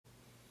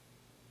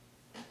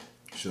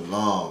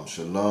Shalom,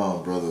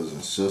 shalom, brothers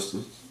and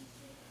sisters.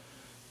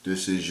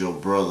 This is your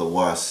brother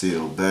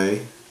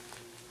Wasilkamilbey,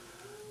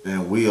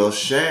 and we are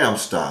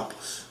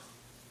Shamstoppers.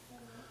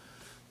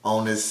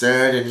 On this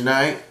Saturday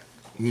night,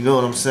 you know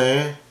what I'm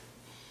saying?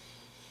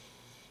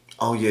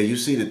 Oh yeah, you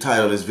see the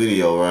title of this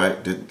video,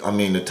 right?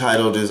 The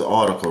title of this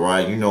article,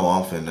 right? You know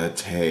I'm finna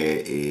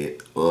tear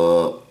it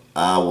up.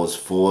 I was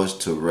forced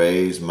to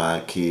raise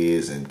my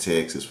kids in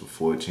Texas for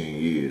 14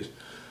 years.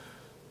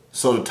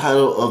 So the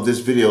title of this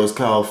video is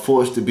called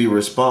Forced to be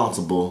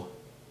Responsible.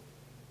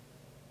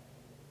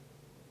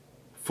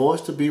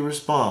 Forced to be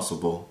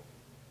responsible.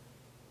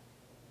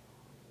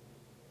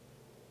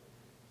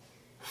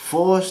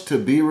 Forced to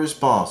be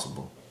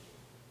responsible.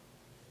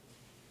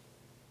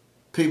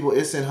 People,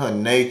 it's in her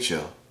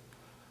nature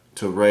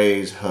to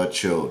raise her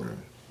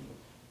children.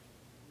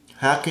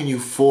 How can you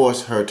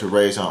force her to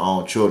raise her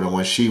own children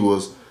when she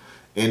was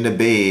in the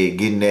bed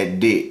getting that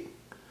dick?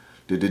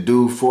 Did the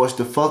dude force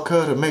to fuck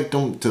her to make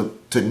them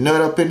to nut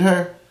up in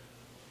her?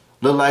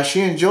 Look like she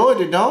enjoyed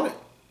it, don't it?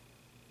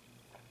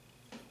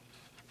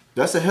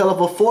 That's a hell of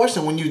a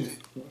forcing when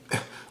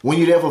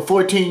you there for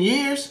 14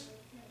 years,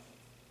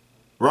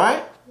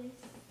 right?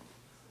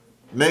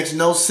 Makes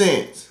no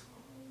sense.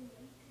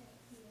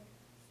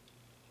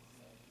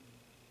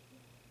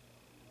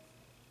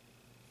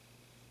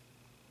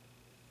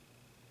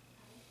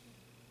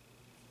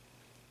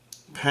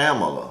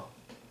 Pamela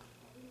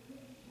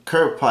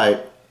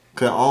Kirkpipe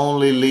could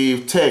only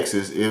leave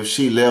Texas if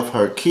she left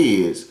her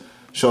kids,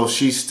 so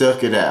she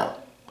stuck it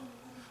out.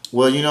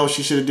 Well, you know what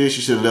she should have did?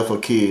 She should have left her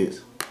kids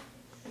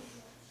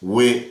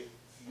with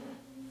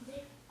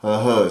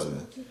her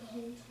husband.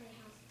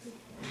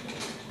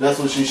 That's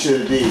what she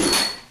should have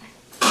did.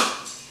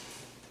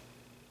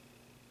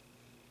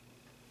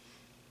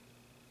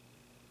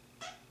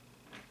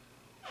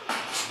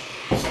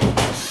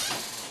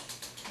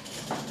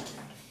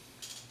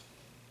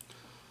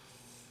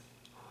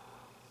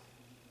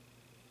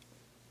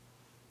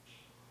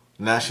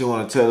 Now she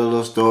want to tell the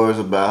little stories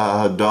about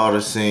how her daughter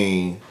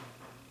seen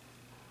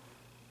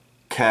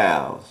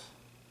cows.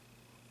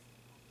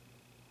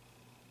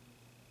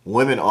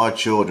 Women are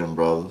children,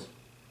 brothers.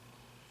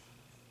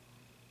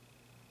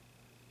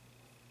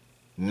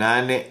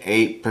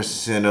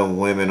 98% of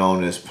women on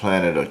this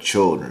planet are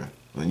children.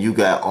 And you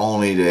got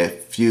only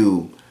that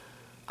few.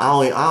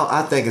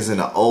 I think it's in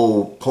the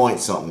old point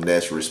something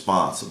that's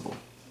responsible.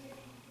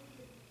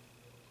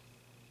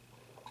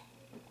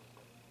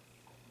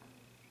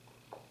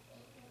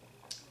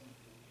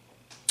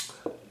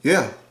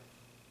 Yeah.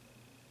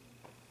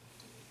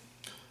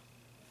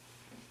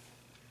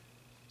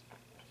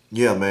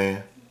 Yeah,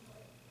 man.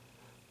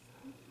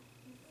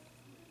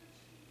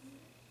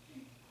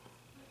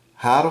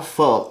 How the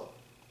fuck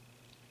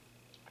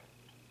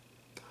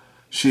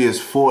she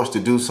is forced to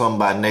do something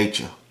by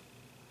nature?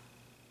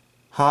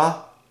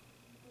 Huh?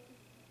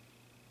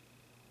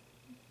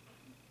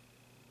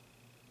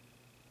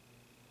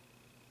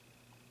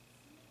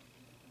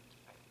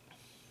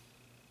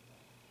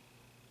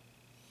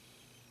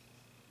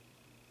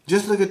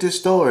 Just look at this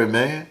story,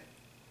 man.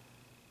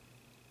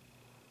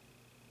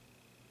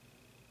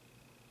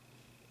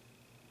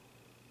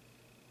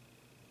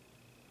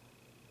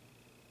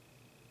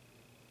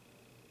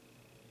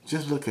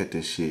 Just look at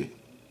this shit.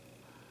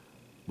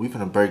 We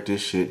finna break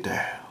this shit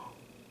down.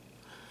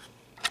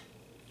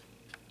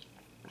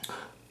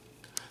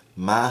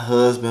 My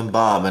husband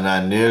Bob and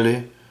I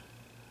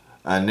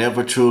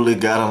never truly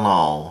got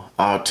along.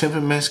 Our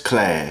temperaments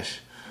clash.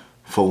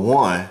 For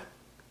one,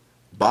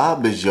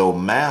 Bob is your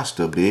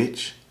master,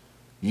 bitch.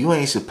 You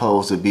ain't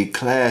supposed to be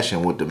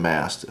clashing with the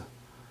master.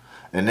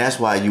 And that's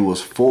why you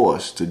was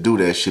forced to do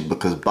that shit,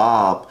 because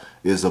Bob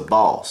is a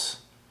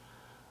boss.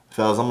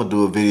 Fellas, I'm gonna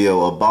do a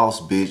video, a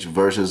boss bitch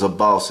versus a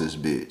boss's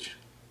bitch.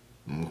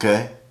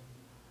 Okay?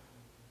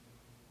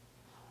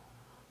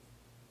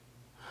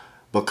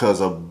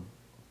 Because a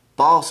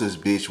boss's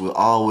bitch will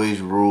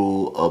always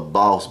rule a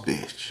boss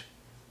bitch.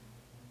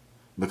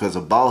 Because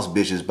a boss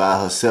bitch is by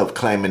herself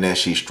claiming that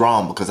she's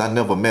strong, because I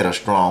never met a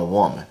strong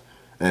woman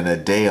in a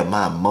day of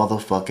my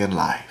motherfucking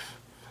life.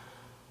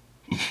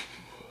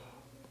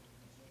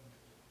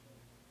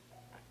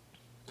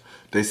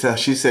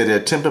 She said their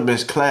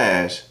temperaments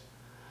clash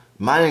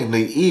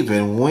mightily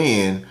even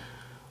when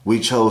we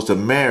chose to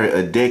marry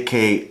a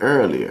decade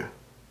earlier.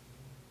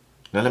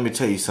 Now let me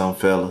tell you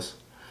something, fellas.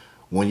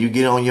 When you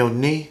get on your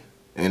knee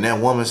and that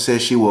woman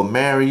says she will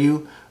marry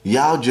you,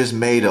 y'all just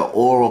made an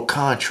oral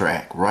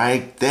contract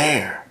right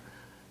there.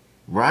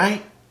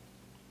 Right?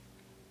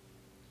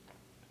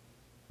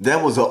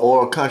 That was an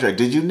oral contract.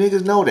 Did you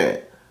niggas know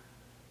that?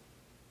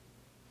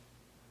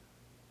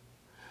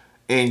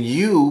 And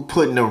you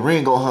putting a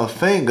ring on her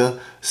finger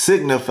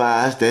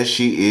signifies that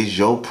she is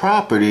your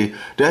property.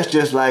 That's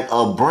just like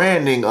a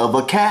branding of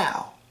a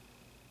cow.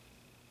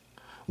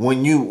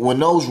 When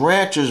those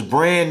ranchers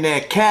brand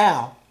that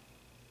cow,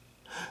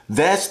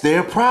 that's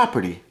their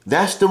property.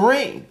 That's the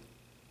ring.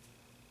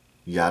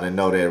 Y'all didn't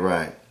know that,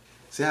 right?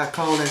 See how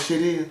cold that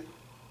shit is?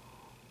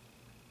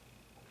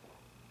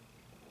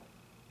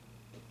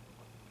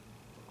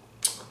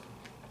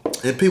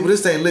 And people,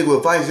 this ain't legal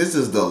advice. This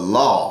is the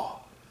law.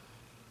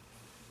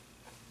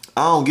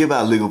 I don't give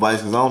out legal advice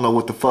because I don't know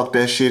what the fuck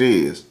that shit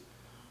is.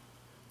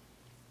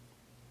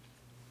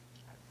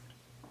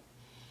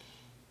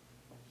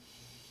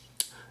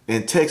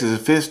 In Texas,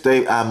 the 5th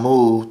state I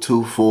moved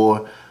to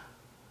for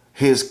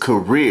his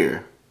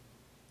career.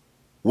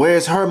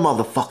 Where's her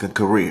motherfucking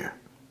career?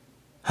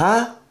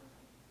 Huh?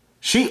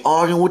 She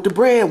arguing with the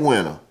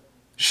breadwinner.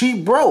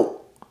 She broke.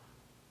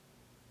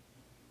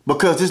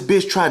 Because this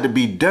bitch tried to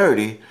be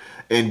dirty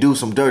and do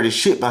some dirty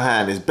shit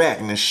behind his back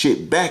and the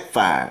shit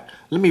backfired.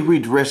 Let me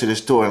read the rest of the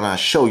story and I'll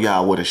show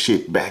y'all where the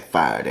shit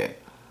backfired at.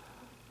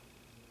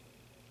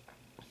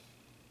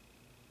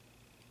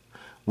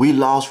 We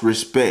lost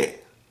respect.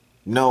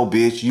 No,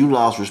 bitch, you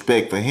lost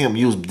respect for him.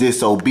 You was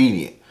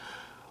disobedient.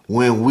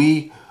 When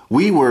we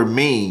were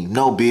mean.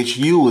 No, bitch,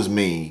 you was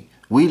mean.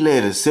 We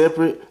led a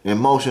separate,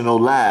 emotional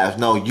lives.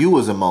 No, you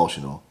was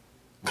emotional.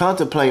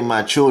 Contemplating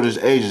my children's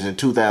ages in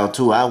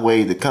 2002, I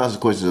weighed the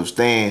consequences of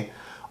staying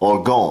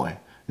or going.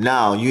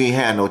 Now, you ain't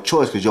had no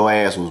choice because your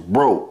ass was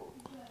broke.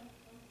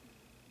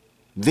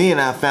 Then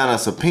I found a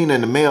subpoena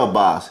in the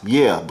mailbox.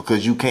 Yeah,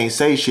 because you can't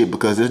say shit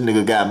because this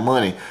nigga got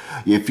money.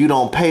 If you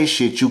don't pay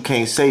shit, you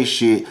can't say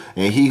shit.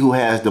 And he who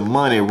has the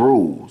money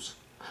rules.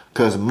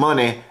 Because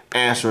money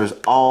answers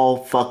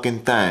all fucking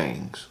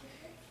things.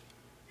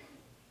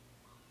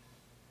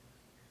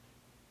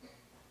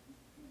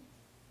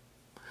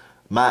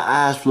 My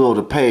eyes flew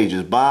over the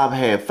pages. Bob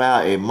had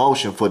filed a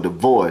motion for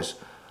divorce.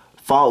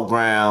 Fault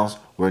grounds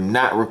were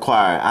not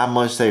required. I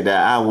must say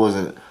that I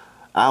wasn't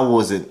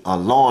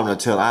alarmed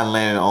until I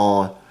landed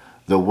on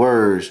the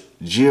words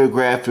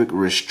geographic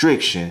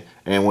restriction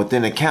and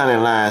within the county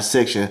line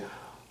section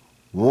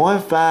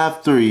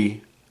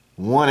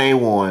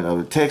 153181 of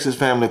the Texas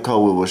Family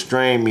Code will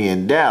restrain me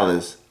in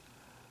Dallas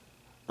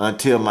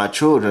until my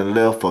children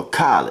left for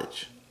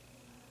college.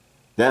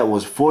 That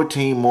was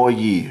 14 more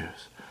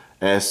years.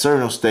 As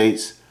certain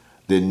states,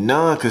 the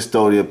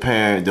non-custodial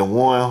parent, the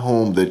one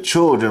whom the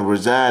children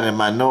reside in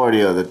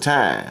minority of the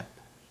time.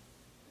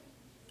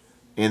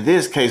 In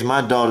this case,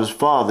 my daughter's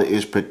father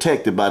is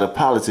protected by the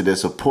policy that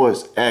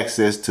supports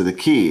access to the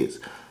kids.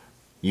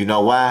 You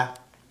know why?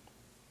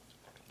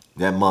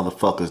 That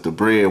motherfucker's the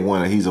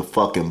breadwinner. He's a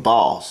fucking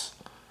boss.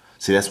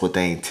 See, that's what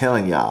they ain't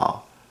telling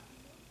y'all.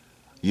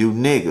 You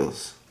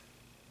niggas,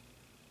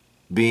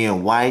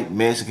 being white,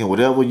 Mexican,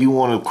 whatever you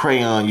want to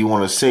crayon you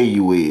want to say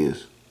you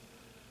is,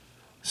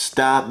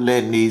 stop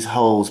letting these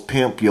hoes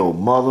pimp your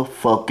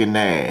motherfucking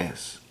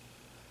ass.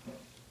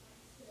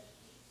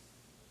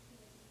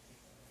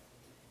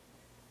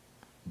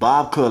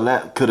 Bob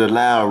could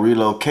allow a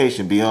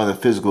relocation beyond the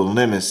physical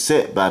limits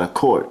set by the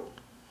court.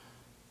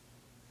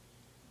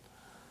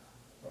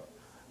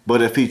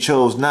 But if he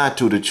chose not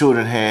to, the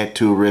children had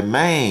to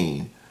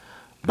remain.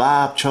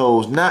 Bob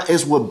chose not.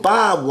 It's what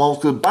Bob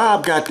wants because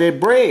Bob got that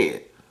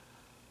bread.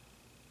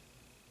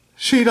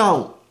 She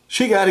don't.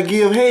 She got to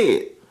give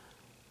head.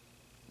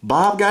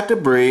 Bob got the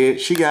bread.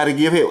 She got to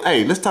give head.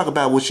 Hey, let's talk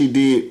about what she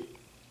did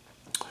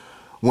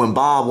when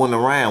Bob went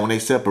around when they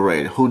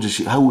separated. Who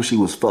she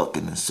was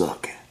fucking and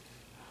sucking.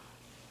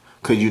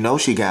 Because you know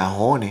she got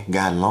horny,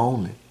 got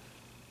lonely.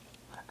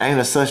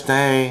 Ain't a such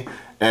thing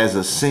as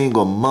a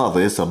single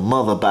mother. It's a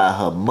mother by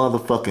her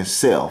motherfucking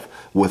self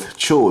with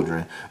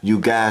children. You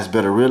guys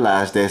better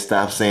realize that.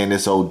 Stop saying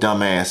this old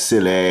dumbass,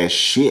 silly ass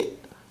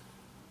shit.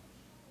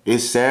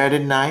 It's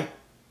Saturday night.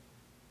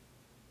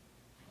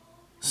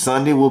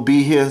 Sunday will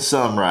be here at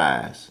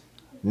sunrise.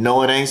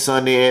 No, it ain't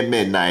Sunday at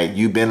midnight.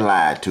 You've been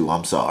lied to.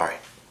 I'm sorry.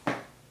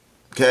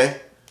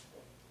 Okay?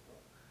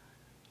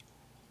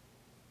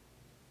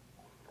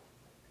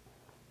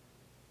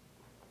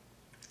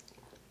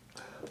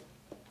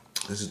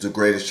 This is the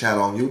greatest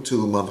channel on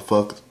YouTube,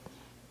 motherfuckers.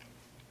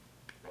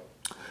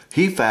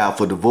 He filed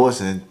for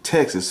divorce in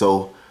Texas,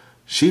 so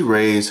she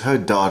raised her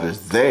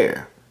daughters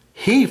there.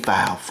 He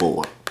filed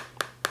for it.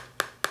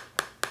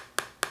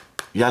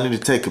 Y'all need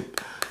to take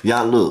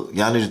y'all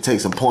need to take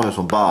some pointers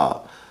from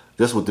Bob.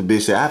 That's what the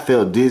bitch said. I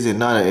felt dizzy and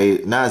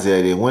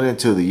nauseated, went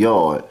into the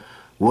yard,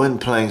 wooden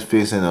planks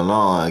fixed in the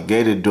lawn, a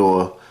gated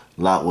door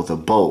locked with a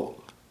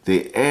bolt.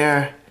 The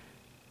air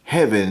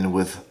heaven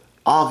with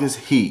August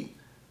heat,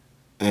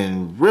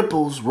 and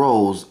ripples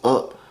rose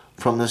up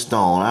from the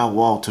stone. I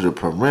walked to the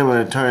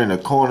perimeter, turning the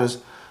corners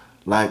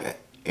like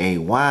a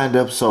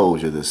wind-up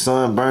soldier. The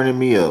sun burning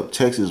me up.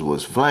 Texas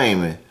was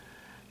flaming.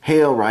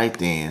 Hell right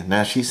then.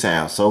 Now she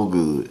sounds so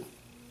good.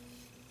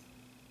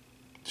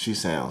 She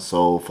sounds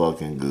so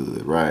fucking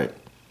good, right?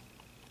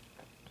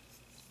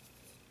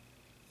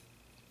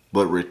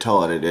 But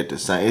retarded at the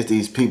same. It's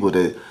these people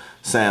that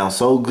sound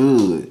so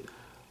good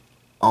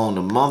on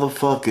the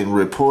motherfucking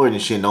reporting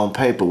shit on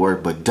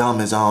paperwork, but dumb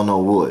as I don't know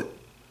what.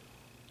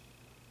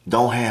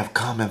 Don't have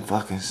common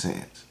fucking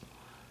sense.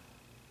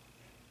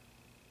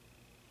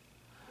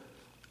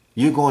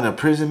 You going to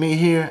prison me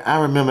here? I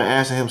remember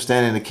asking him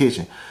standing in the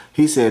kitchen.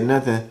 He said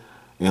nothing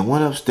and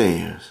went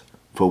upstairs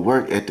for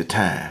work at the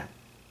time.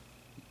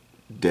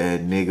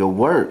 That nigga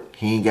worked.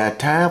 He ain't got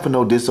time for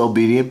no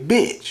disobedient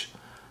bitch.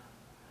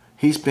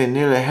 He spent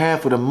nearly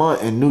half of the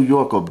month in New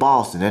York or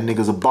Boston. That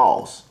nigga's a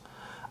boss.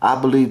 I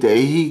believe that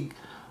he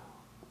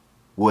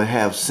would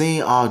have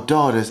seen our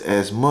daughters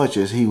as much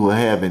as he would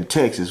have in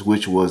Texas,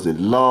 which was the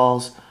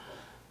law's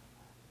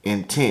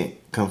intent.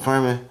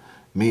 Confining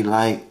me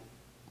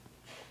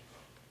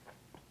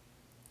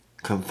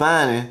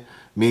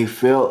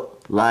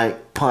felt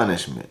like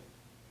punishment.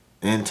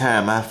 In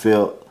time, I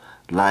felt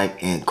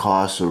like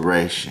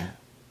incarceration.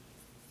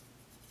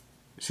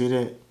 See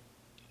that?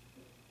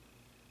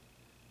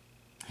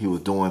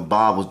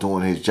 Bob was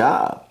doing his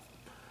job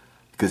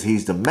because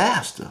he's the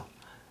master.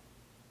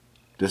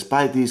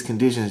 Despite these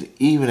conditions,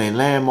 even a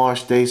landmark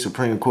state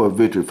Supreme Court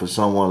victory for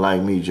someone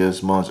like me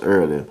just months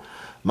earlier,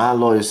 my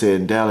lawyer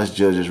said Dallas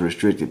judges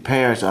restricted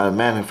parents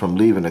automatically from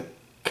leaving the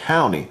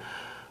county.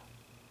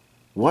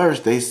 Worse,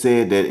 they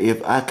said that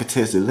if I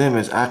contested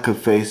limits, I could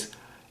face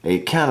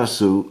a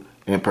countersuit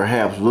and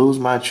perhaps lose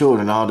my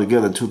children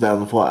altogether. In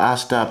 2004, I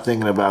stopped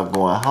thinking about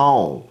going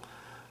home.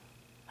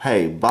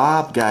 Hey,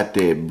 Bob got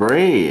that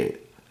bread.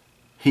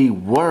 He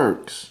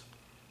works.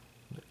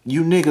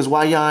 You niggas,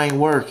 why y'all ain't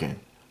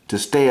working? To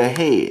stay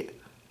ahead.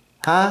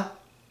 Huh?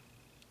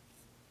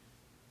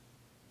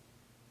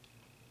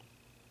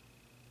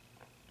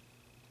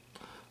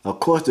 Of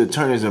course, the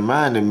attorneys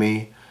reminded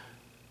me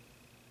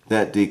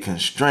that the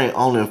constraint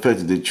only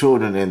affected the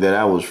children and that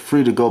I was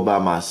free to go by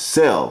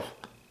myself.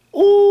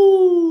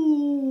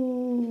 Ooh.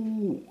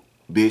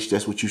 Bitch,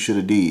 that's what you should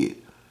have did.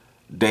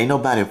 There ain't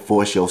nobody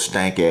force your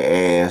stanky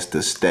ass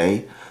to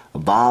stay.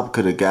 Bob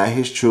could have got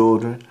his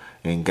children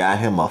and got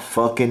him a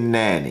fucking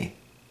nanny.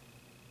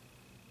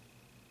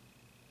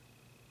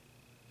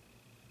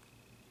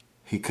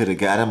 He could have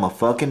got him a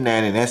fucking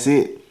nanny, that's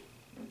it.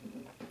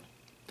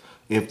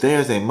 If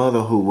there's a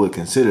mother who would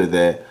consider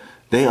that,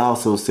 they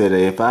also said that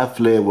if I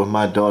fled with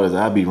my daughters,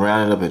 I'd be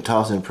rounded up and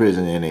tossed in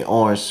prison in an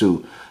orange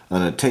suit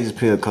under Texas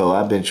Penal Code.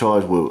 I've been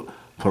charged with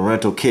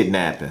parental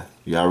kidnapping.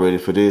 Y'all ready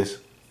for this?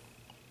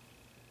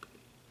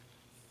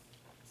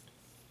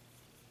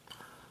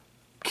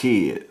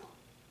 Kid.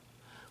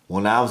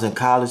 When I was in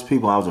college, I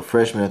was a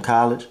freshman in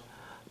college,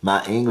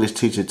 my English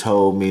teacher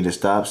told me to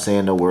stop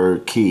saying the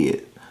word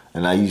kid.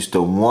 And I used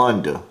to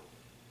wonder.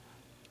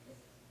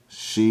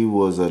 She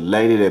was a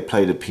lady that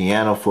played the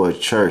piano for a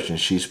church and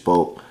she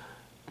spoke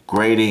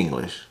great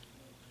English.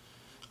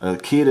 A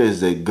kid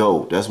is a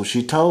goat. That's what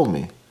she told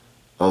me.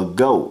 A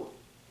goat.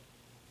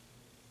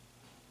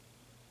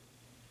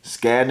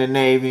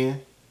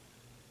 Scandinavian.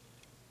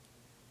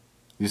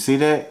 You see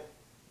that?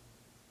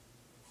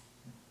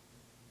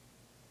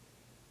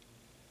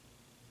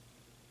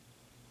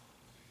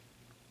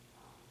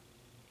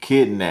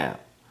 Kidnap.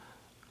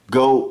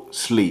 Go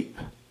sleep.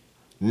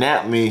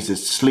 Nap means to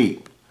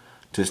sleep.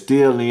 To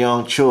steal the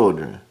young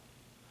children.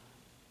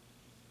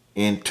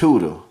 And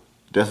tutor.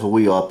 That's what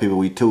we are, people.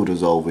 We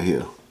tutors over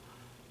here.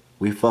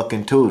 We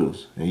fucking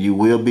tutors. And you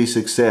will be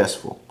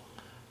successful.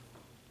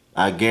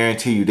 I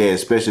guarantee you that,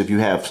 especially if you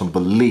have some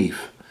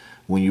belief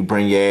when you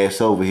bring your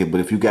ass over here.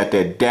 But if you got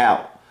that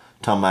doubt,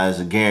 talking about it's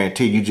a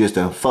guarantee, you just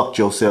done fucked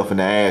yourself in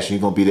the ass and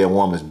you're gonna be that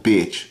woman's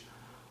bitch.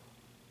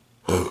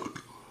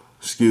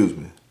 Excuse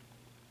me.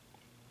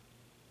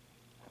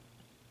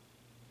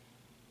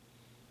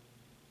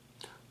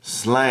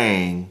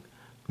 Slang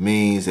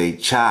means a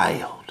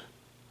child.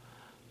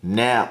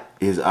 Nap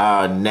is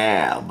our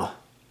nab.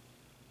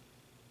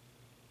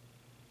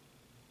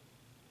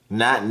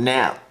 Not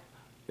nap.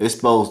 It's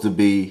supposed to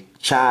be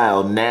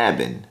child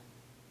nabbing.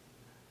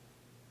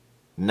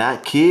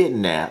 Not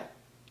kidnap.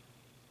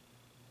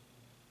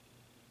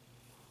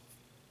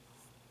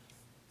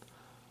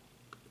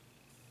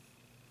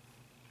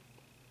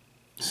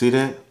 See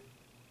that?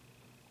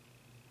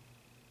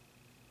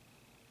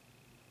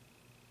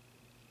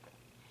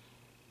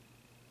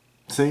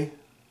 See?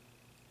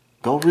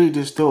 Go read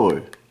this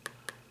story.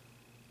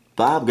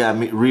 Bob got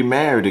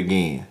remarried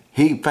again.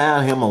 He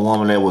found him a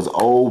woman that was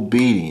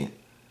obedient.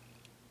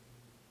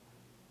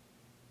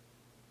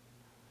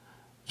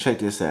 Check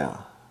this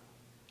out.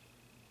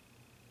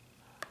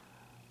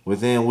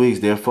 Within weeks,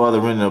 their father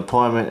rented an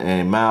apartment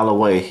a mile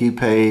away. He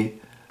paid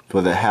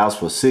for the house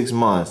for 6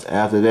 months.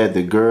 After that,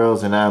 the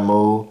girls and I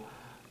moved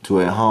to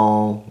a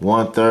home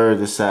 1/3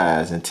 the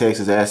size. In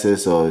Texas,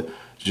 assets are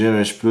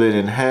generally split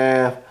in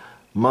half.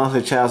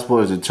 Monthly child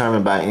support is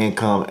determined by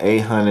income,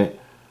 $800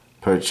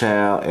 per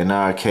child. In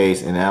our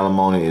case, and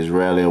alimony is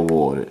rarely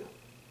awarded.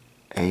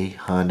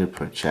 $800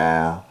 per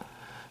child.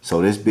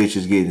 So this bitch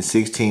is getting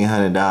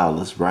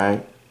 $1,600,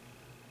 right?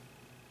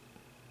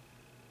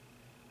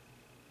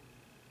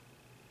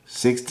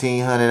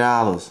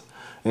 $1,600,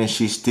 and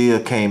she still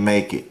can't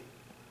make it.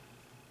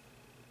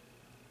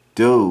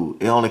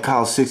 Dude, it only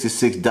costs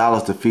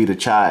 $66 to feed a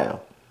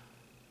child.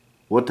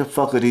 What the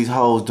fuck are these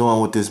hoes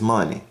doing with this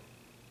money?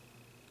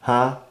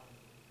 Huh?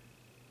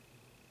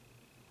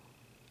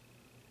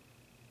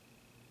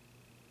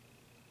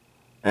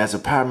 As a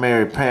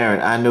primary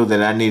parent, I knew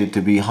that I needed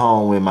to be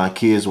home when my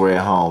kids were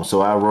at home.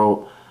 So I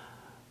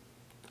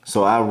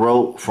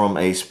wrote from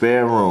a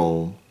spare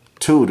room,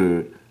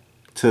 tutored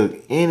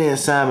Took any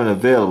assignment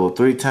available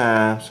 3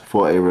 times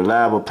for a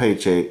reliable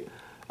paycheck.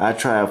 I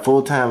tried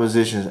full-time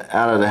positions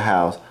out of the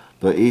house,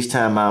 but each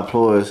time my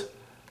employers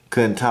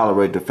couldn't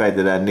tolerate the fact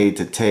that I need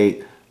to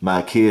take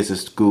my kids to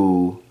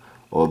school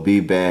or be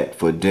back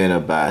for dinner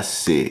by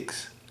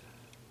 6.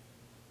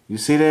 You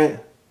see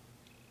that?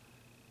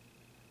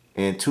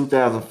 In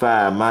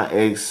 2005, my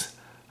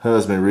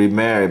ex-husband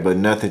remarried, but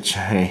nothing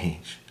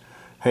changed.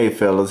 Hey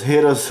fellas,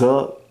 hit us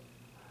up.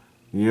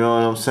 You know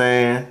what I'm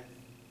saying?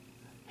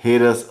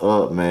 Hit us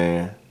up,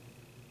 man.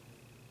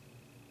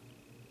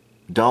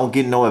 Don't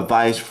get no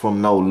advice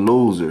from no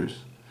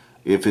losers.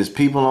 If it's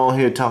people on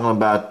here talking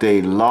about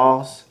they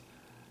loss,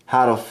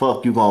 how the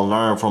fuck you gonna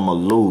learn from a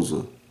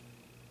loser?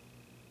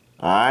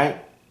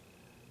 Alright?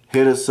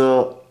 Hit us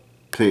up.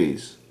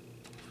 Peace.